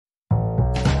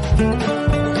Hey,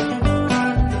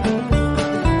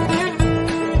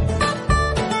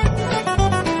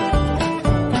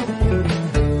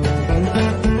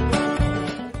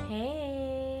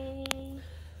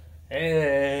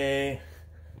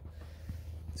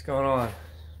 what's going on?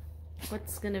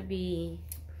 What's gonna be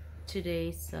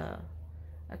today's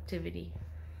activity?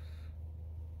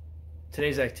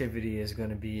 Today's activity is going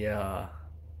to be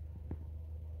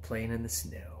playing in the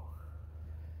snow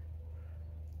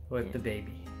with the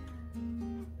baby.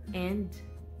 And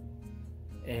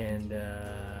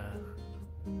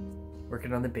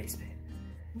working on the basement.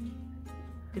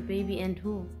 the baby and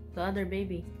who? The other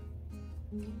baby.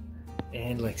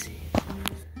 And Lexi.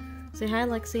 Say hi,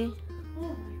 Lexi.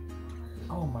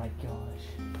 Oh my gosh.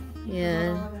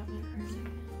 Yeah.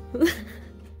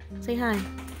 Say hi.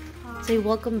 Say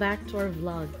welcome back to our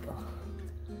vlog.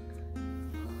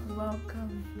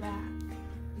 Welcome back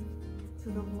to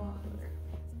the vlog.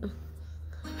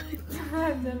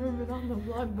 I've never been on the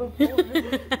vlog before.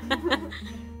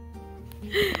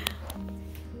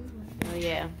 Oh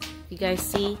yeah. You guys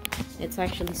see? It's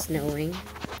actually snowing.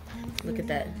 Look at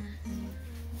that.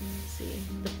 See,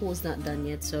 the pool's not done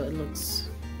yet, so it looks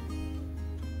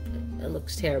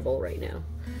terrible right now.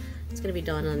 It's gonna be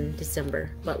done on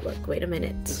December. But look, wait a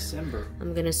minute. December.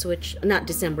 I'm gonna switch. Not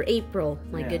December, April.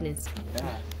 My goodness.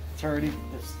 Yeah, it's already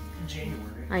this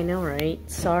January. I know, right?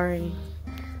 Sorry.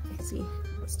 Let's see.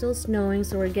 It's still snowing,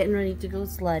 so we're getting ready to go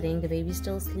sledding. The baby's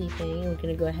still sleeping. We're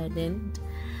gonna go ahead and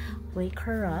wake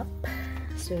her up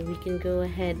so we can go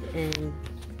ahead and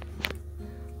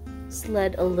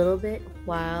sled a little bit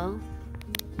while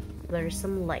there's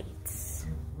some lights.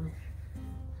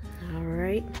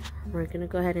 Alright, we're gonna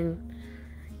go ahead and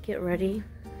get ready.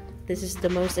 This is the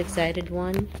most excited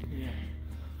one. Yeah.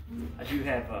 I do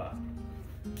have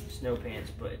snow pants,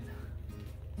 but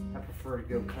I prefer to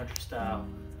go country style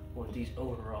with these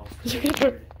overalls.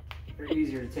 They're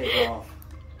easier to take off.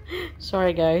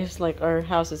 Sorry guys, like our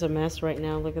house is a mess right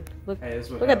now. Look at Hey,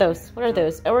 look at those. What are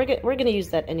those? Oh, we're gonna use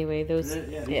that anyway. Those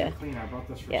Yeah, these are clean. I bought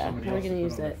this for somebody we're else gonna to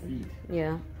use put on that. their feet.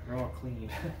 Yeah. They're all clean.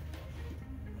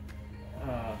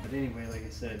 But anyway, like I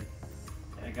said,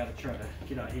 I gotta try to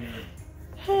get out here.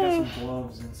 I got some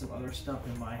gloves and some other stuff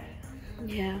in my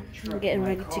We're getting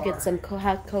ready to get some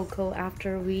hot cocoa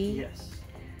after we Yes.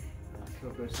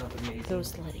 Cocoa sounds amazing. go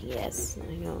sledding. Yes,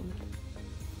 I know.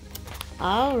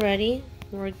 Alrighty,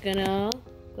 we're gonna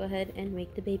go ahead and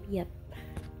wake the baby up.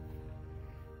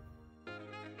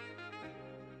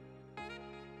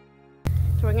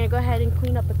 So we're gonna go ahead and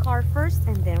clean up the car first,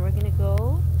 and then we're gonna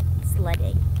go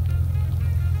sledding.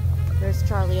 There's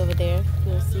Charlie over there.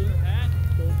 You'll see. Okay.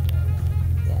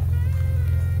 Yeah.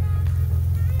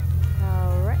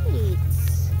 All right.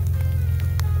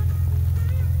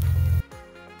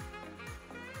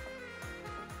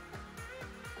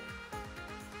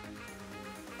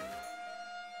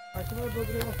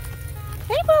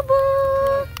 Hey, Boo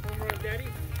Boo.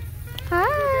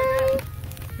 Hi.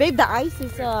 Babe, the ice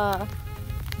is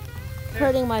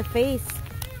hurting my face.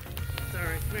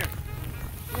 Sorry, come here.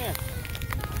 Come here.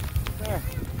 There.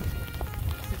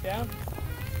 Sit down.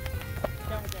 Sit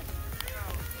down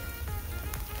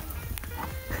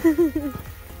again.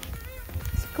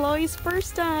 It's Chloe's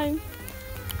first time.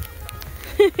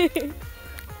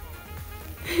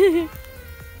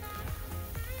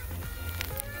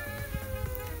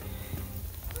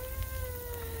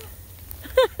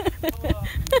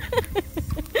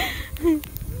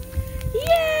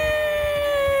 Yay!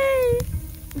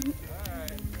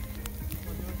 Alright.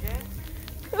 Want to do again?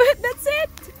 That's it.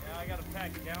 Yeah, I gotta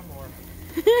pack it down more.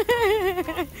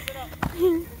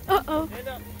 Uh-oh. Stand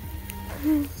up.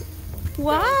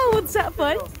 Wow, was that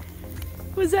fun?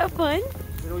 Was that fun?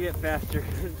 It'll get faster.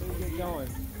 It'll get going.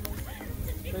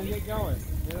 It'll get going.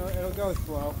 It'll go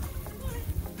slow.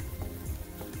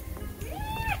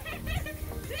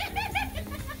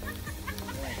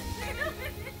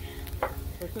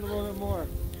 Push it a little bit more.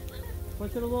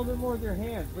 Push it a little bit more with your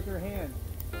hands. With your hands.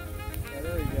 Yeah,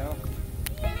 there you go.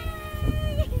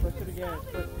 Push it again.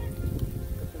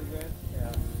 Push it again.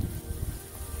 Yeah.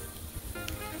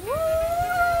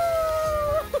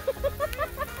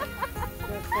 Is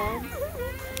that fun?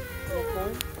 Is that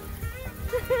fun?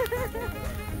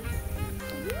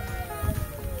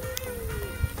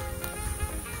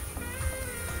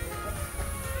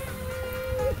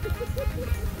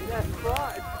 That's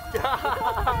fun.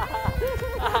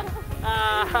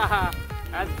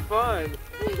 That's fun.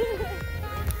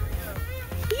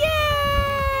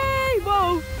 Yay!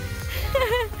 Whoa!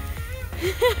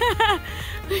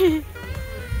 Yay!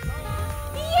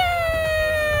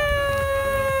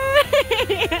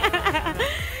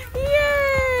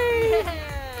 Yay!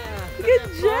 Yeah. Good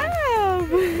job!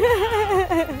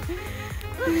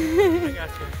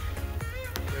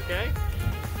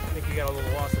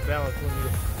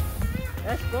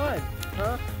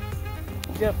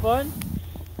 You have fun?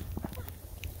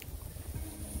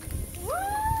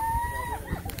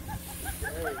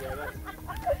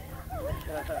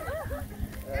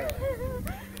 There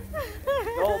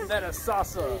we go. Old meta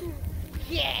salsa.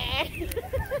 Yeah.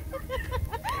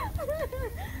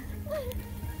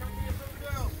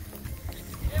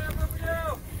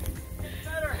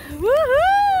 Woohoo!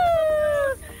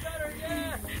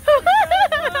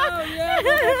 Oh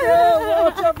yeah,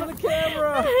 watch out for the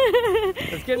camera.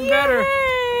 It's getting better.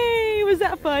 Yay! Was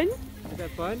that fun? Was that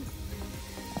fun?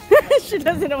 She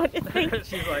doesn't know what to think.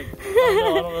 She's like,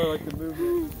 oh no, I don't know like the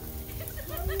movement.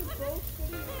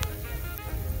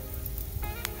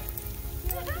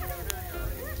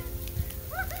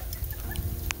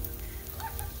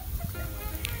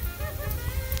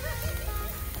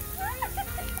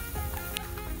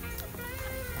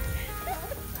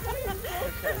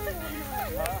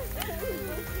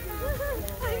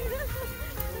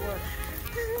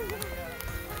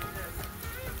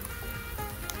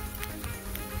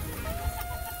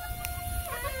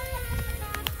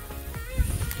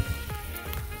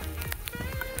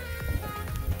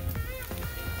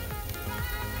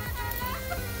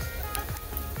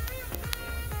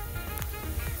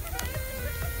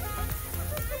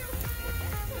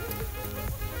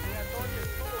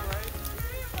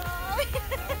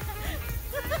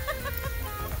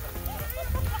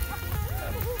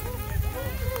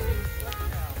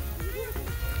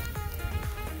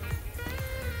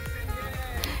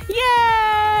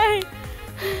 Yay!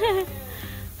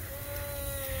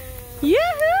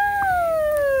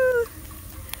 Yoo-hoo!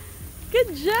 Good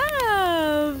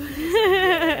job!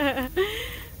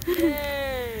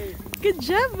 Yay! Good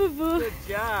job, boo boo. Good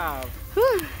job.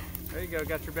 Whew. There you go.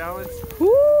 Got your balance.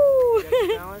 Woo! Got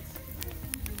your balance.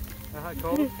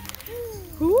 Cold?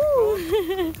 Woo!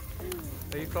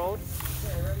 Are you cold?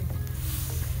 Okay, ready?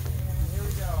 And here we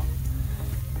go.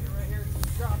 Get right here.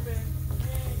 Drop in.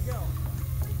 And go.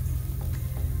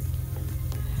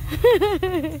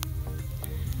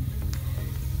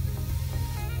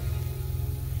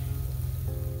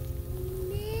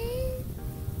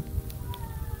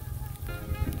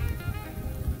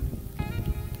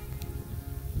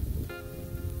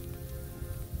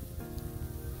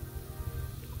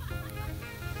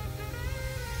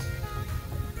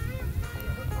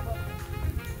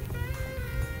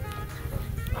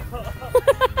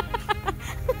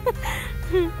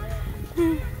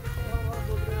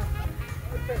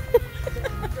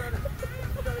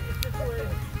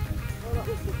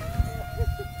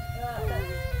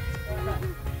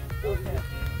 Okay.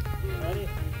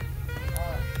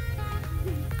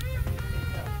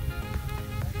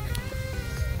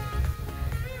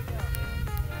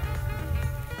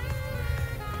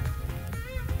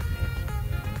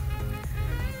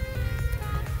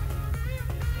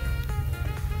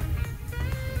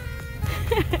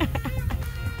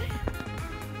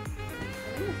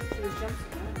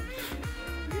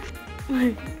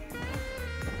 Ready?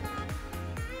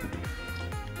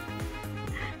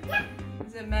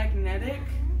 Is it magnetic?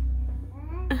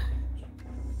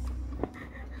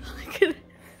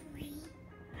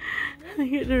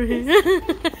 Look at her hair.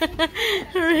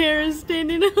 Her hair is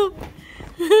standing up. Look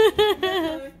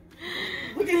at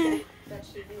that. That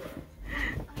should do it.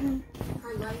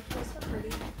 Her life was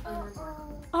pretty.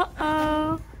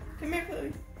 Uh-oh. Come here,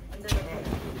 Chloe.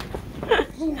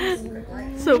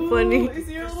 So funny. I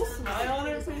see her little smile on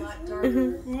her face.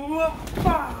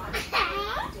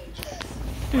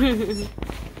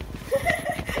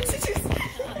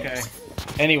 Okay.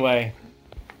 Anyway,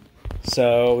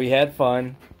 so we had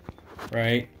fun,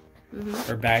 right?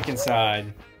 We're back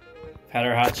inside. Had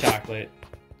our hot chocolate.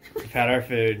 We've had our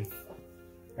food,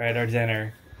 right? Our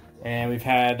dinner, and we've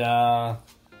had our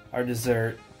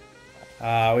dessert. We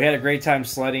had a great time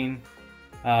sledding.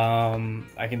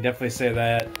 I can definitely say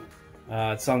that.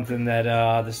 It's something that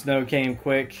the snow came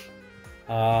quick,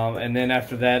 and then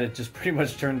after that it just pretty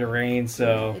much turned to rain,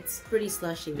 so It's pretty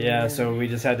slushy. yeah, so we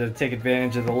just had to take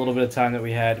advantage of the little bit of time that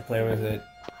we had to play with it.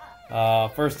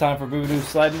 First time for Boo Boo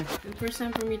sledding. And first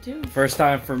time for me too. First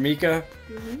time for Mika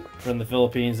from the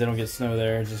Philippines. They don't get snow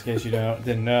there, just in case you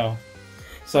didn't know.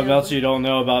 Something else you don't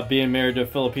know about being married to a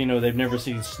Filipino, they've never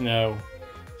seen snow.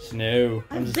 Snow.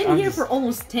 I've been here for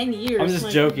almost 10 years. I'm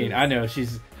just joking. I know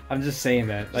I'm just saying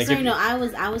that. Like, so you know, I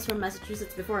was from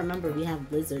Massachusetts before. Remember, we have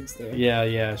blizzards there.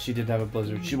 Yeah, she did have a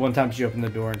blizzard. One time she opened the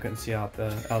door and couldn't see out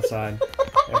the outside.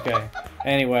 Okay.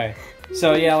 Anyway,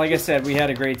 so yeah, like I said, we had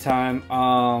a great time.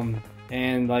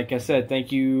 And like I said,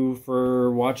 thank you for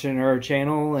watching our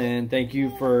channel, and thank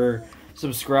you for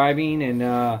subscribing.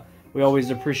 And we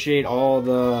always appreciate all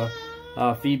the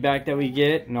feedback that we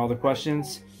get and all the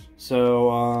questions. So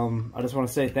I just want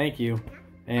to say thank you.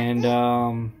 And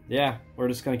yeah, we're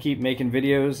just going to keep making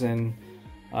videos, and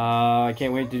I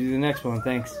can't wait to do the next one.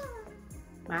 Thanks.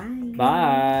 Bye.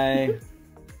 Bye.